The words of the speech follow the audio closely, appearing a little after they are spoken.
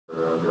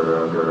Hey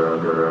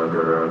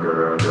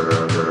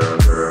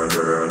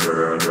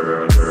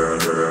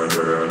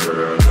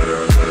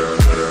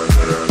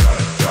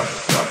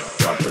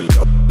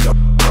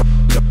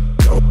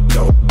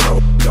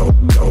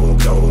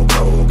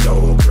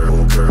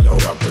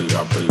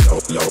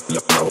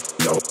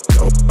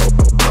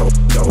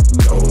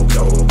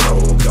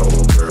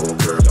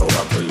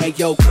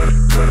yo.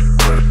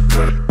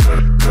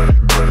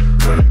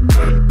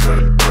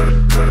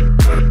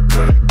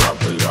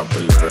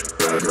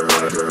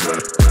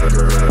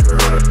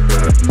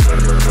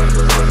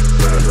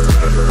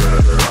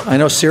 I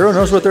know Ciro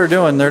knows what they're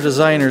doing. They're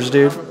designers,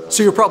 dude.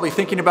 So you're probably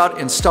thinking about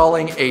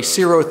installing a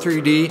Ciro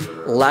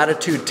 3D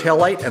Latitude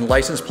taillight and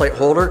license plate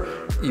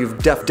holder. You've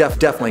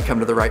definitely come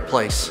to the right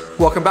place.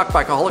 Welcome back,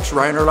 Bikeaholics.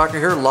 Ryan Urlacher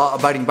here,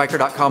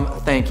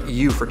 lawabidingbiker.com. Thank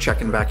you for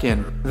checking back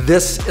in.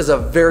 This is a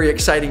very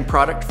exciting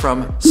product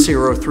from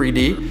Ciro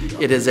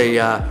 3D. It is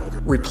a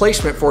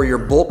replacement for your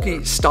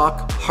bulky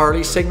stock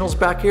Harley signals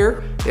back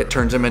here. It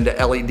turns them into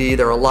LED.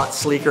 They're a lot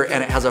sleeker,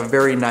 and it has a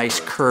very nice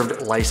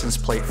curved license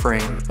plate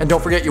frame. And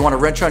don't forget, you want to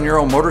wrench on your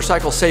own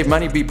motorcycle, save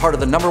money, be part of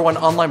the #1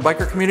 online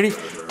biker community.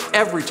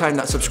 Every time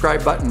that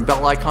subscribe button,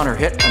 bell icon are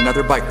hit,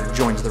 another biker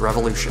joins the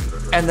revolution.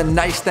 And the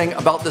nice thing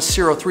about the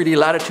Ciro 3D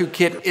Latitude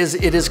kit is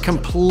it is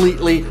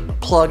completely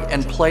plug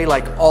and play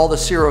like all the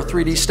Ciro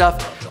 3D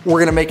stuff. We're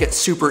gonna make it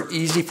super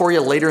easy for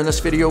you. Later in this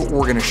video,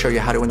 we're gonna show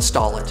you how to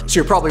install it. So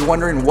you're probably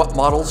wondering, what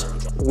models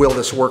will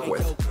this work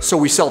with? So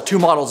we sell 2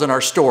 models in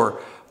our store.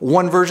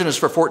 One version is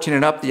for 14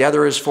 and up, the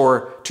other is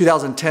for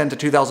 2010 to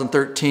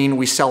 2013.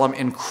 We sell them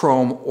in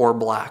chrome or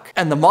black.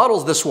 And the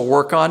models this will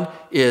work on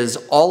is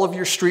all of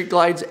your street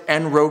glides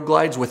and road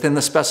glides within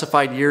the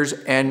specified years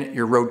and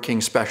your Road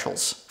King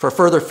specials. For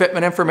further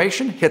fitment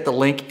information, hit the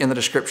link in the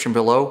description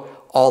below.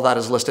 All that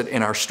is listed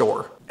in our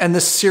store. And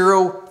the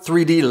Ciro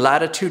 3D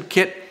Latitude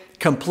kit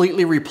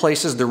completely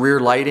replaces the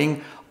rear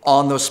lighting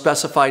on those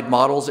specified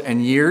models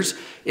and years.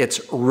 It's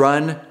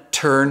run,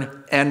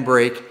 turn, and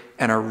brake,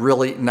 and a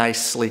really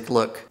nice sleek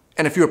look.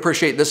 And if you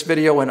appreciate this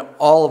video and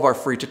all of our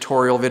free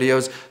tutorial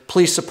videos,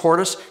 please support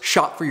us.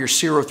 Shop for your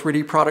Ciro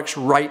 3D products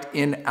right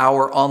in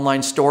our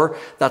online store.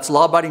 That's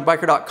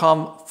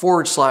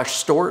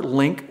lawabidingbiker.com/store.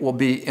 Link will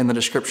be in the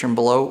description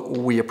below.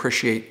 We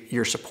appreciate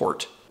your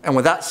support. And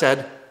with that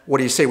said, what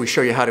do you say we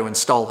show you how to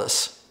install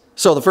this?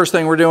 So the first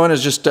thing we're doing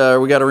is just,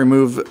 we got to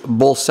remove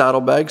both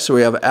saddlebags so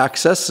we have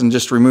access, and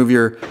just remove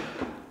your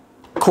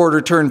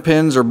quarter turn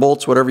pins or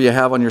bolts, whatever you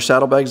have on your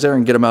saddlebags there,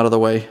 and get them out of the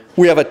way.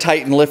 We have a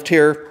Titan lift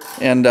here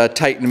and a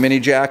Titan mini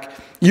jack.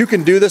 You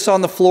can do this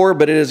on the floor,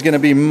 but it is going to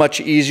be much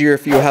easier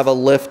if you have a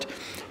lift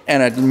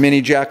and a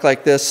mini jack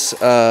like this,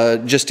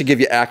 just to give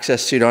you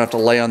access so you don't have to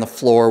lay on the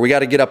floor. We got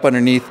to get up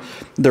underneath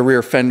the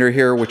rear fender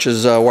here, which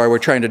is why we're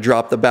trying to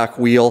drop the back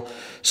wheel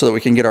so that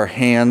we can get our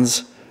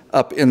hands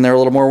up in there a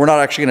little more. We're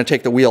not actually going to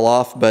take the wheel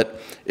off, but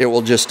it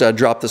will just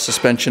drop the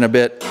suspension a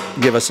bit,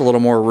 give us a little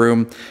more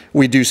room.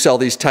 We do sell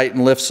these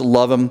Titan lifts,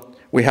 love them.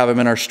 We have them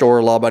in our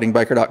store,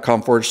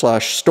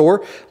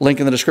 lawabidingbiker.com/store. Link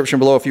in the description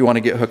below if you want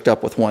to get hooked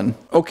up with one.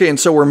 Okay, and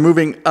so we're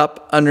moving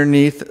up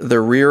underneath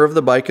the rear of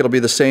the bike. It'll be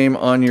the same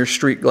on your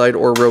street glide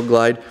or road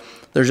glide.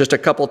 There's just a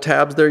couple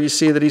tabs there you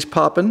see that he's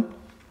popping.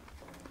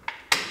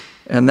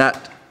 And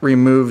that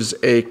removes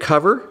a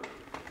cover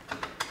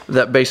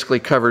that basically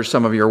covers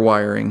some of your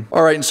wiring.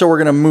 All right, and so we're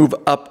gonna move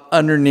up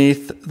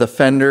underneath the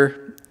fender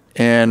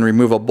and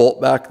remove a bolt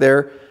back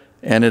there.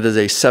 And it is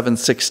a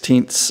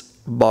 7/16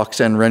 box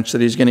end wrench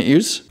that he's gonna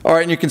use. All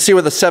right, and you can see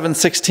with a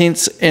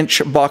 7/16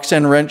 inch box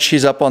end wrench,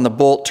 he's up on the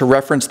bolt. To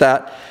reference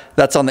that,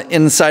 that's on the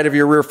inside of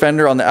your rear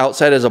fender. On the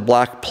outside is a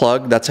black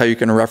plug. That's how you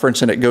can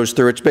reference, and it goes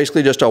through. It's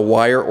basically just a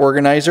wire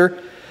organizer.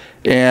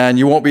 And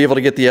you won't be able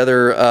to get the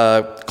other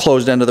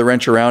closed end of the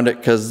wrench around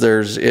it because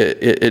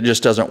it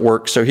just doesn't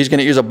work. So he's going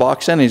to use a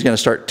box end. He's going to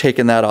start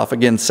taking that off.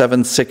 Again,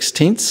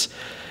 7/16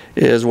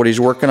 is what he's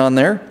working on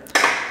there.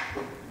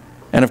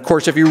 And of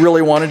course, if you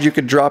really wanted, you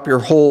could drop your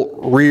whole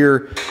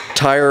rear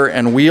tire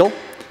and wheel.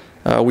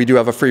 We do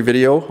have a free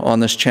video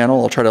on this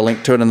channel. I'll try to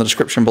link to it in the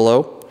description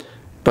below.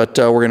 But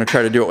we're going to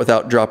try to do it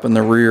without dropping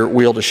the rear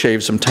wheel to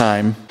shave some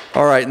time.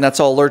 All right, and that's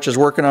all Lurch is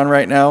working on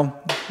right now.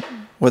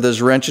 With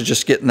his wrench, is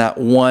just getting that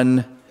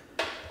one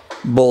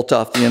bolt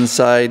off the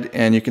inside,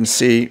 and you can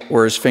see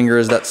where his finger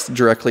is. That's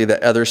directly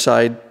the other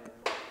side,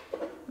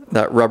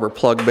 that rubber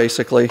plug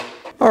basically.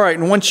 All right,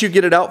 and once you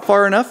get it out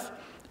far enough,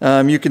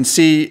 you can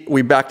see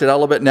we backed it out a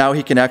little bit. Now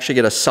he can actually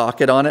get a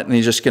socket on it, and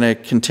he's just going to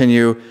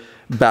continue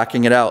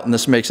backing it out, and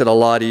this makes it a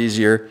lot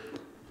easier.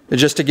 And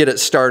just to get it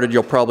started,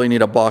 you'll probably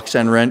need a box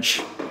end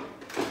wrench,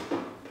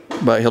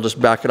 but he'll just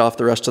back it off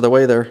the rest of the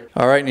way there.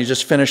 All right, and he's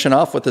just finishing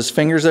off with his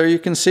fingers there, you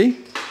can see.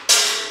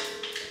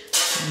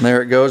 And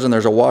there it goes, and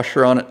there's a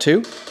washer on it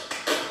too.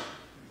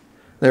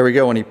 There we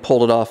go, and he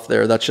pulled it off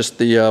there. That's just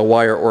the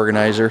wire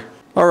organizer.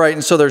 All right,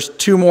 and so there's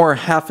 2 more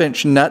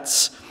 1/2-inch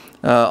nuts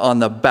on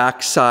the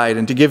back side.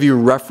 And to give you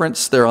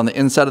reference, they're on the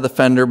inside of the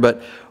fender,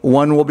 but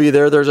one will be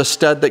there. There's a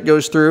stud that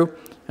goes through,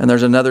 and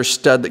there's another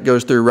stud that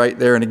goes through right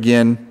there. And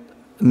again,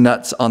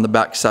 nuts on the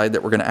back side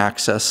that we're going to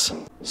access.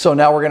 So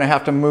now we're going to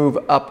have to move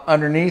up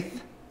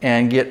underneath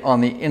and get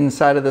on the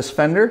inside of this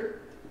fender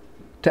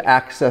to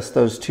access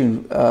those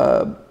two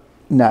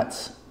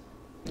nuts.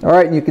 All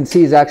right, and you can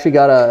see he's actually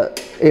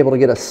able to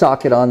get a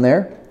socket on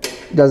there.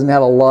 Doesn't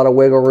have a lot of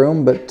wiggle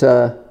room, but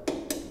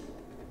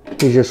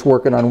he's just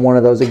working on one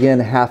of those. Again,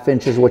 1/2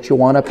 inch is what you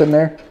want up in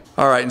there.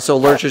 All right, and so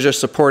Lurch is just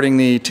supporting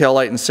the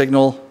taillight and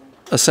signal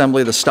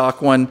assembly, the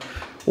stock one,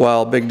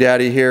 while Big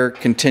Daddy here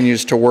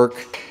continues to work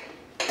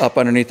up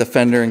underneath the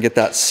fender and get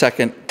that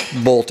second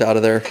bolt out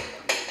of there.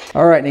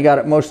 All right, and he got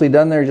it mostly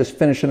done there, just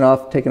finishing it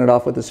off, taking it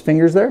off with his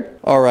fingers there.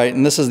 All right,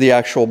 and this is the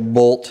actual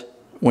bolt.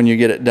 When you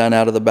get it done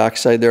out of the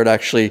backside there, it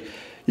actually,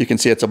 you can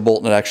see it's a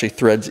bolt and it actually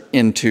threads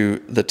into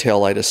the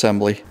taillight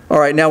assembly. All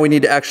right, now we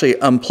need to actually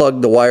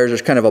unplug the wires.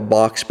 There's kind of a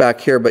box back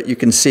here, but you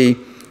can see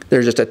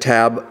there's just a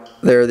tab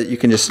there that you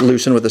can just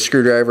loosen with a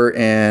screwdriver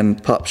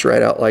and pops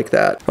right out like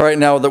that. All right,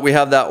 now that we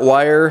have that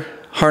wire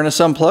harness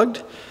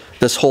unplugged,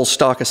 this whole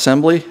stock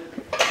assembly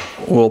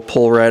will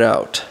pull right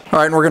out. All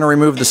right, and we're gonna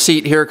remove the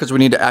seat here because we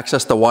need to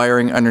access the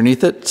wiring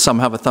underneath it. Some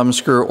have a thumb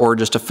screw or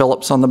just a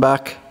Phillips on the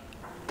back.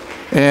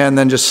 And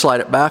then just slide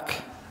it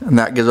back, and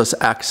that gives us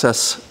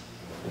access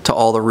to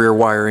all the rear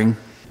wiring.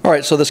 All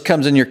right, so this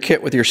comes in your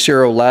kit with your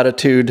Ciro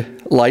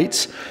Latitude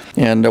lights,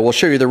 and we'll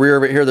show you the rear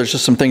of it here. There's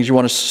just some things you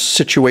want to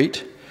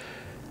situate.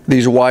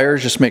 These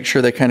wires, just make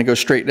sure they kind of go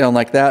straight down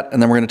like that, and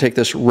then we're going to take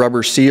this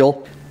rubber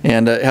seal,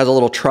 and it has a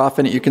little trough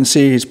in it. You can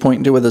see he's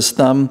pointing to with his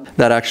thumb.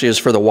 That actually is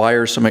for the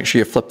wires, so make sure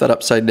you flip that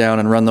upside down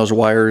and run those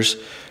wires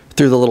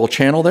through the little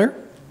channel there.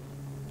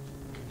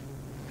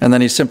 And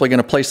then he's simply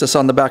going to place this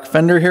on the back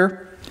fender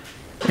here,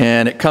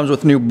 and it comes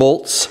with new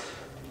bolts.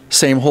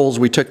 Same holes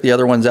we took the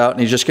other ones out, and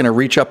he's just going to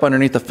reach up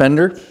underneath the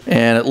fender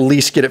and at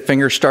least get it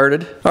finger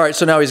started. All right,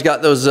 so now he's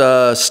got those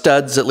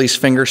studs at least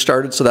finger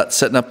started, so that's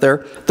sitting up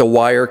there. The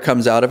wire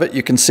comes out of it,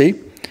 you can see,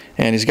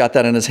 and he's got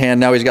that in his hand.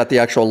 Now he's got the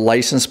actual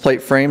license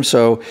plate frame,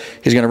 so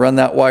he's going to run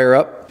that wire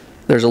up.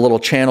 There's a little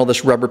channel.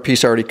 This rubber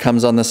piece already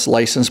comes on this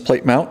license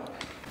plate mount,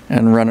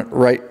 and run it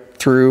right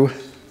through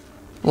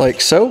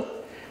like so,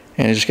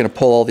 and he's just going to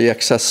pull all the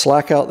excess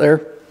slack out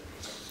there.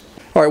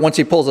 All right, once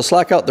he pulls the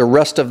slack out, the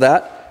rest of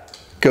that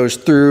goes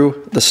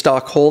through the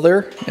stock hole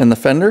there in the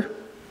fender,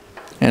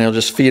 and he'll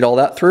just feed all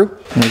that through.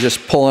 And he's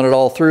just pulling it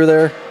all through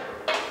there,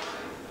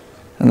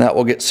 and that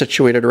will get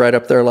situated right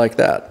up there like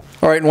that.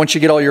 All right, and once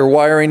you get all your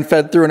wiring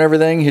fed through and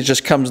everything,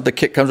 the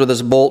kit comes with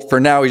this bolt. For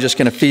now, he's just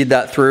gonna feed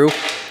that through.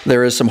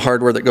 There is some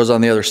hardware that goes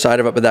on the other side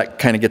of it, but that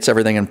kind of gets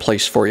everything in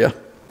place for you.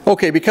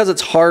 Okay, because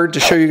it's hard to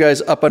show you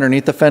guys up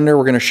underneath the fender,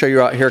 we're gonna show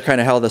you out here kind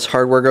of how this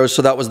hardware goes.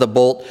 So that was the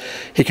bolt.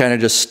 He kind of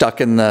just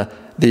stuck in the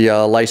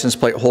license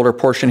plate holder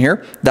portion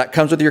here. That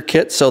comes with your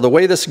kit. So the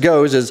way this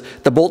goes is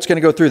the bolt's going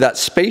to go through that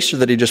spacer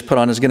that he just put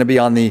on is going to be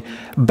on the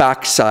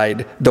back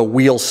side, the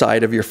wheel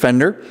side of your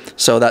fender.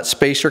 So that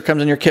spacer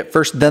comes in your kit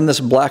first, then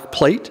this black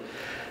plate,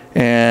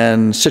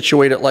 and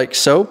situate it like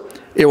so.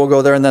 It will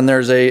go there, and then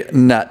there's a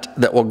nut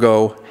that will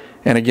go.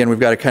 And again, we've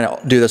got to kind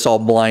of do this all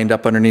blind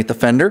up underneath the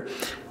fender.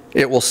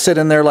 It will sit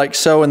in there like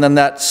so, and then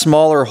that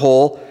smaller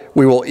hole,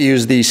 we will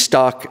use the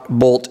stock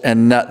bolt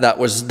and nut. That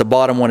was the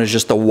bottom one is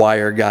just the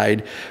wire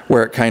guide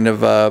where it kind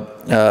of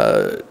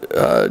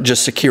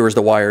just secures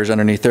the wires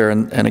underneath there.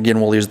 And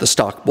again, we'll use the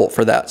stock bolt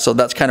for that. So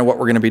that's kind of what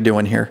we're going to be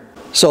doing here.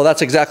 So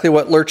that's exactly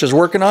what Lurch is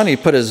working on. He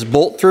put his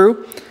bolt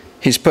through.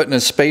 He's putting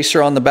his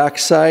spacer on the back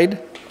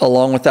side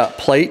along with that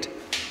plate,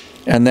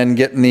 and then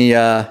getting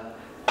the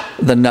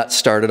nut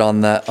started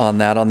on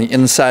the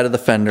inside of the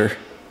fender.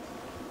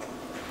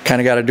 Kind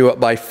of got to do it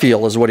by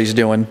feel is what he's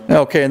doing.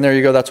 Okay, and there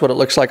you go. That's what it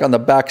looks like on the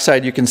back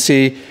side. You can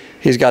see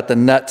he's got the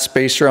nut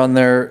spacer on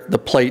there, the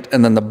plate,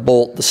 and then the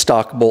bolt, the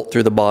stock bolt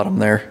through the bottom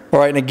there. All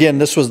right, and again,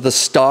 this was the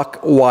stock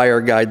wire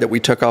guide that we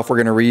took off.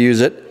 We're going to reuse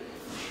it.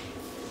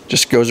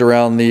 Just goes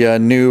around the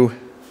new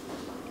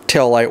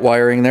taillight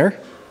wiring there.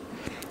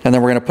 And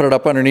then we're going to put it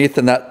up underneath,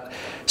 and that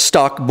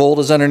stock bolt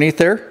is underneath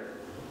there.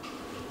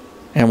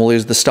 And we'll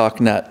use the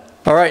stock nut.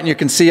 All right, and you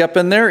can see up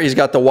in there, he's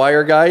got the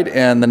wire guide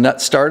and the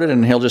nut started,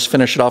 and he'll just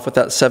finish it off with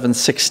that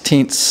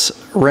 7/16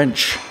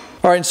 wrench.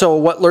 All right, and so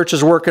what Lurch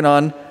is working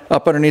on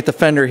up underneath the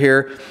fender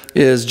here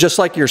is just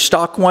like your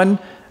stock one,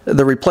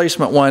 the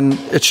replacement one,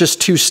 it's just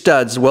 2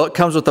 studs. Well, it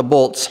comes with the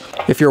bolts.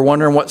 If you're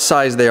wondering what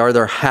size they are,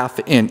 they're 1/2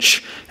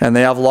 inch, and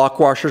they have lock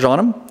washers on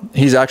them.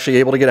 He's actually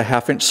able to get a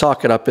 1/2 inch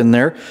socket up in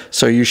there,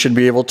 so you should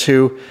be able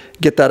to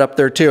get that up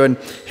there too. And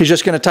he's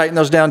just going to tighten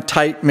those down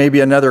tight,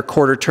 maybe another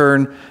 1/4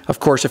 turn.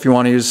 Of course, if you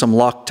want to use some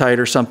Loctite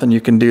or something,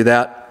 you can do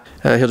that.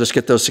 He'll just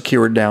get those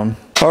secured down.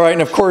 All right,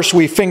 and of course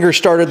we finger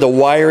started the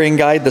wiring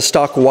guide, the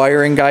stock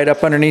wiring guide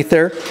up underneath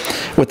there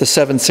with the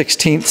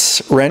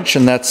 7/16 wrench,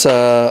 and that's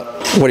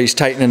what he's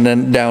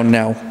tightening down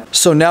now.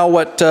 So now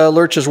what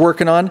Lurch is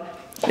working on,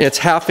 it's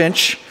 1/2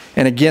 inch,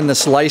 and again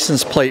this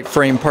license plate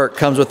frame part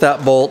comes with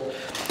that bolt.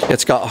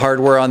 It's got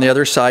hardware on the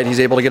other side. He's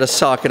able to get a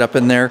socket up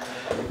in there,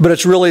 but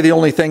it's really the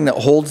only thing that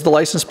holds the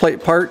license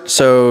plate part,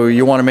 so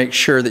you want to make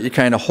sure that you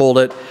kind of hold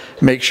it,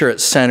 make sure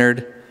it's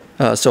centered,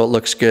 so it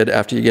looks good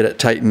after you get it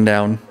tightened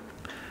down.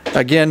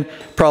 Again,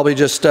 probably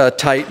just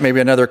tight, maybe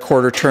another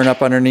quarter turn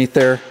up underneath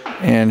there,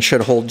 and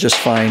should hold just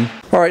fine.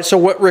 All right, so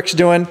what Rick's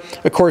doing,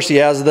 of course he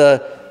has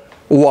the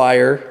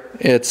wire.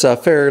 It's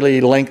fairly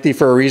lengthy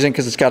for a reason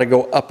because it's got to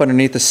go up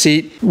underneath the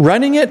seat.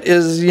 Running it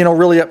is, you know,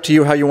 really up to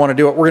you how you want to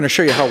do it. We're going to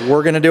show you how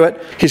we're going to do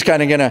it. He's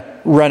kind of going to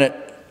run it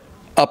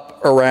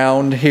up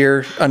around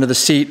here under the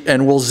seat,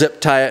 and we'll zip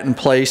tie it in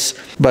place.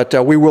 But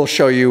we will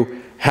show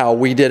you how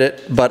we did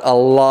it. But a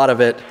lot of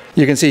it,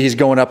 you can see he's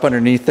going up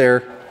underneath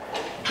there,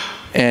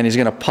 and he's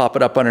going to pop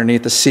it up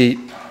underneath the seat.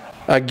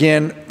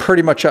 Again,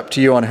 pretty much up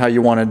to you on how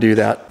you want to do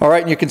that. All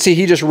right, and you can see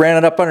he just ran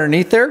it up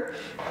underneath there.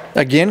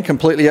 Again,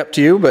 completely up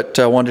to you, but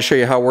I wanted to show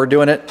you how we're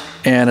doing it.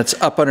 And it's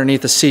up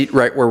underneath the seat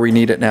right where we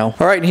need it now.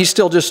 All right, and he's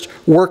still just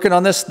working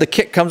on this. The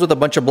kit comes with a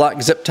bunch of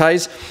black zip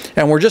ties,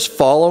 and we're just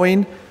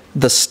following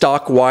the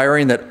stock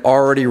wiring that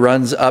already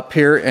runs up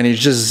here, and he's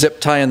just zip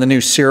tying the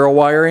new Ciro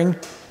wiring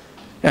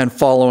and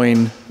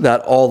following that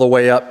all the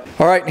way up.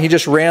 All right, and he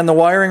just ran the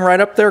wiring right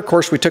up there. Of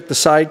course, we took the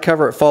side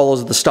cover. It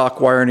follows the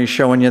stock wiring he's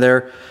showing you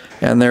there.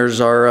 And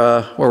there's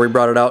our, where we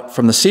brought it out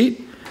from the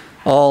seat.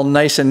 All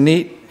nice and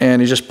neat.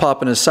 And he's just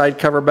popping his side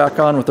cover back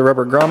on with the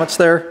rubber grommets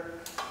there.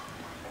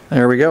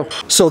 There we go.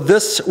 So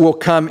this will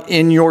come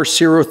in your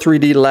Ciro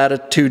 3D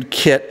Latitude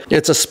kit.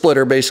 It's a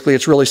splitter basically.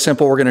 It's really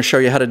simple. We're going to show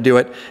you how to do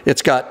it.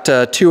 It's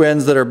got two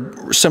ends that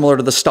are similar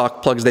to the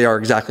stock plugs. They are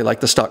exactly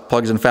like the stock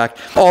plugs. In fact,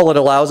 all it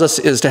allows us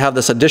is to have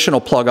this additional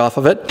plug off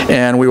of it,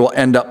 and we will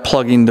end up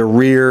plugging the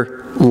rear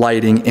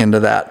lighting into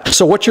that.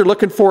 So what you're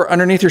looking for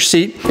underneath your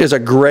seat is a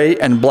gray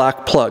and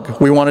black plug.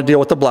 We want to deal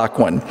with the black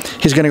one.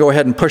 He's going to go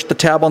ahead and push the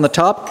tab on the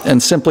top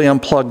and simply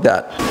unplug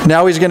that.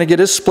 Now he's going to get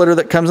his splitter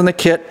that comes in the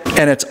kit,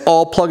 and it's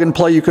all plug and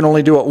play. You can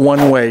only do it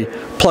one way.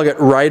 Plug it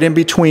right in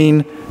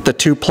between the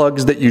two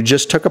plugs that you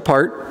just took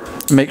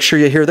apart. Make sure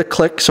you hear the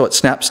click so it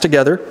snaps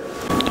together.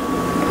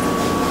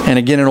 And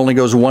again, it only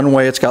goes one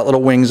way. It's got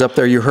little wings up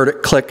there. You heard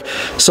it click.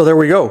 So there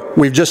we go.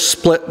 We've just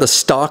split the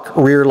stock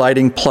rear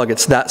lighting plug.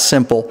 It's that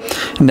simple.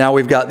 Now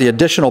we've got the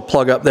additional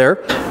plug up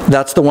there.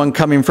 That's the one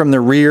coming from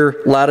the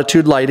rear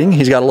Latitude lighting.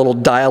 He's got a little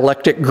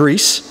dielectric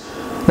grease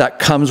that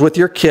comes with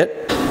your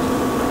kit.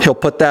 He'll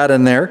put that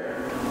in there.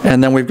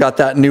 And then we've got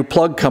that new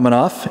plug coming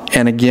off.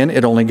 And again,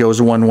 it only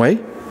goes one way.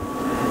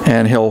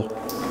 And he'll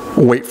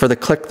wait for the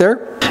click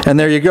there. And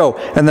there you go.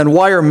 And then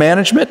wire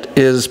management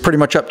is pretty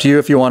much up to you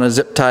if you want to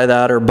zip tie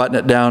that or button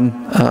it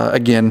down.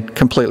 Again,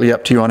 completely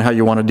up to you on how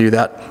you want to do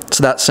that. It's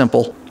that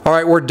simple. All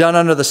right, we're done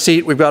under the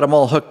seat. We've got them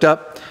all hooked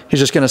up. He's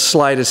just going to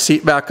slide his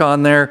seat back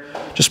on there.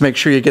 Just make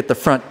sure you get the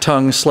front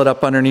tongue slid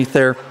up underneath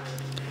there.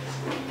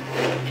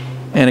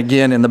 And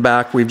again, in the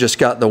back, we've just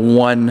got the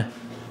one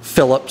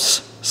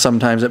Phillips.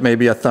 Sometimes it may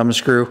be a thumb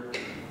screw.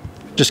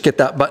 Just get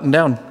that button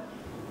down.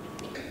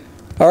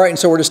 All right, and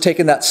so we're just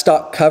taking that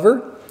stock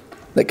cover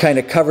that kind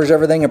of covers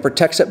everything and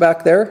protects it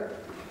back there,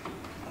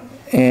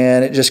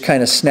 and it just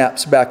kind of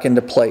snaps back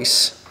into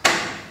place.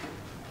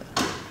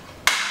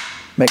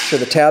 Make sure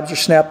the tabs are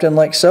snapped in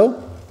like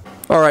so.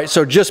 All right,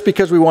 so just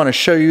because we want to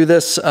show you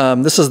this,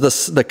 this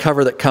is the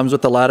cover that comes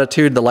with the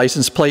Latitude. The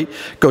license plate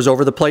goes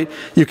over the plate.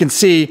 You can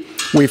see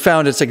we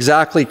found it's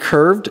exactly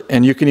curved,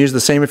 and you can use the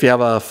same if you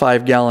have a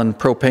 5-gallon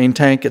propane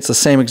tank. It's the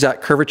same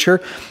exact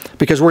curvature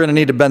because we're going to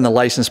need to bend the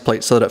license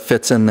plate so that it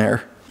fits in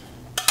there.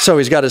 So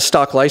he's got his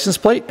stock license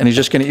plate, and he's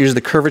just going to use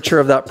the curvature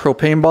of that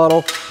propane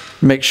bottle,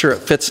 make sure it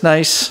fits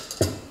nice.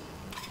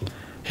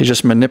 He's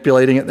just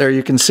manipulating it there,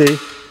 you can see.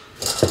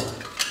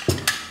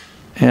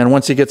 And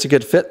once he gets a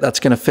good fit, that's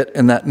going to fit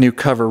in that new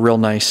cover real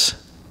nice.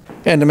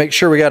 And to make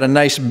sure we got a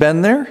nice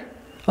bend there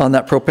on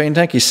that propane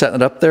tank, he's setting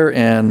it up there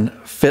and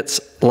fits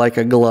like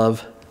a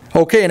glove.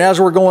 Okay, and as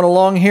we're going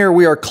along here,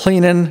 we are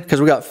cleaning, because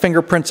we got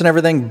fingerprints and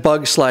everything,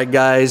 bug slide,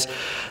 guys.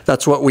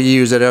 That's what we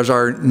use. It as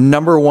our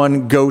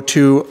 #1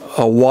 go-to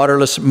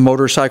waterless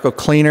motorcycle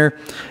cleaner.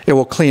 It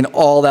will clean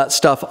all that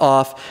stuff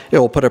off. It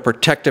will put a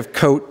protective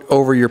coat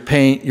over your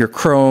paint, your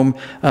chrome,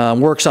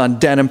 works on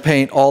denim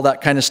paint, all that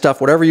kind of stuff.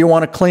 Whatever you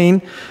want to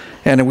clean,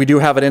 and we do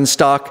have it in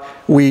stock.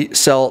 We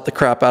sell the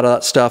crap out of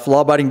that stuff.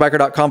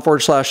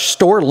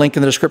 lawabidingbiker.com/store. Link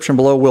in the description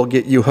below will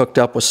get you hooked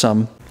up with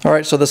some. All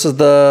right, so this is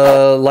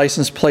the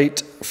license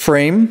plate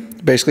frame.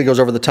 Basically goes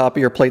over the top of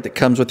your plate that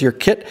comes with your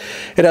kit.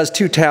 It has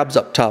 2 tabs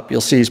up top.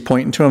 You'll see he's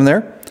pointing to them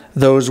there.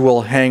 Those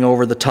will hang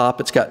over the top.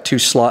 It's got 2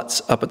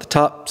 slots up at the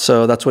top,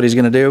 so that's what he's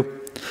going to do.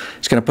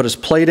 He's going to put his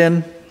plate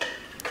in,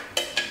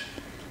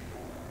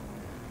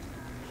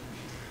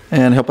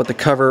 and he'll put the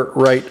cover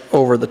right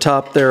over the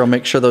top there. He'll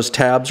make sure those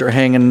tabs are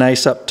hanging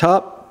nice up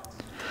top.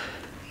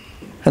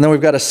 And then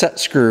we've got a set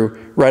screw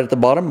right at the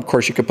bottom. Of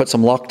course, you could put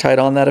some Loctite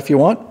on that if you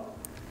want.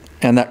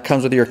 And that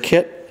comes with your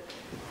kit,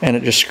 and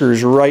it just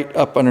screws right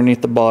up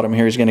underneath the bottom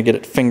here. He's going to get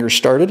it finger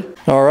started.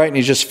 All right, and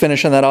he's just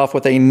finishing that off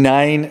with a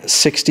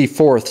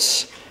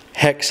 9/64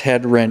 hex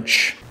head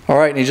wrench. All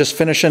right, and he's just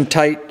finishing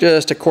tight.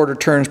 Just a quarter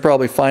turn's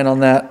probably fine on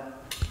that.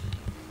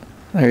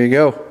 There you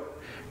go.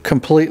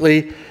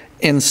 Completely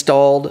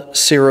installed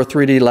Ciro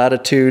 3D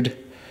Latitude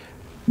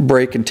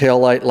brake and tail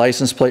light,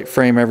 license plate,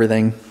 frame,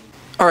 everything.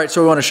 All right,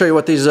 so we want to show you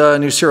what these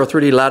new Ciro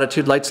 3D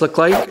Latitude lights look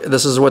like.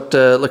 This is what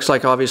it looks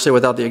like, obviously,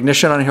 without the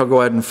ignition on. He'll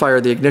go ahead and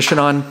fire the ignition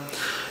on.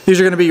 These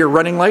are going to be your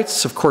running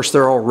lights. Of course,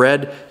 they're all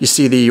red. You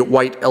see the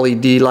white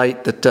LED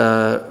light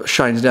that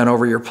shines down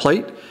over your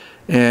plate.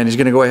 And he's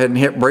going to go ahead and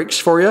hit brakes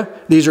for you.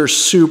 These are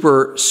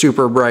super,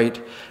 super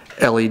bright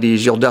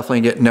LEDs. You'll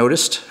definitely get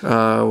noticed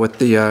with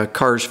the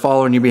cars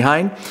following you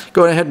behind.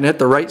 Go ahead and hit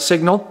the right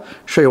signal.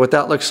 Show you what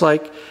that looks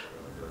like.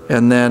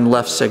 And then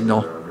left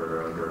signal.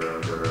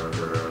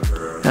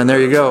 And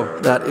there you go.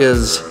 That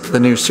is the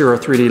new Ciro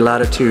 3D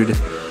Latitude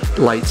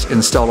lights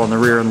installed on the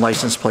rear and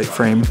license plate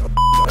frame.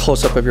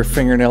 Close up of your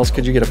fingernails.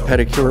 Could you get a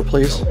pedicure,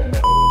 please?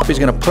 He's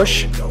going to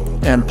push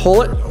and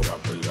pull it.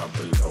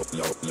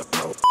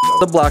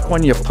 The black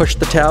one, you push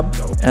the tab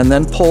and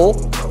then pull.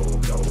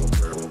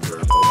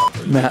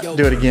 Matt,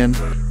 do it again.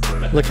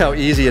 Look how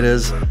easy it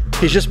is.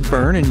 He's just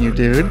burning you,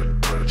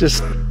 dude.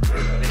 Just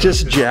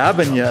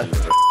jabbing you.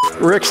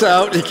 Rick's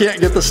out. He can't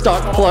get the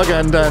stock plug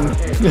undone.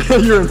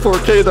 You're in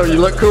 4K though. You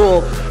look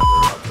cool.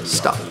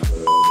 Stop.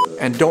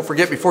 And don't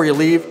forget, before you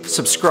leave,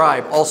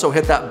 subscribe. Also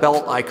hit that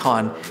bell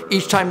icon.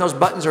 Each time those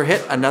buttons are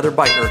hit, another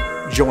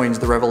biker joins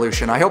the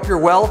revolution. I hope you're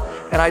well,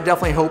 and I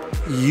definitely hope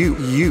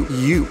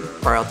you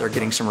are out there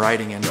getting some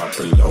riding in.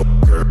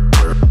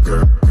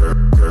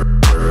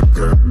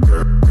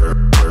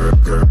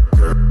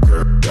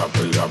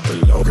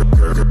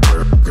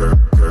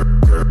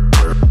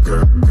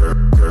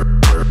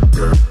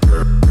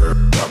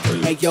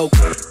 Hey yo.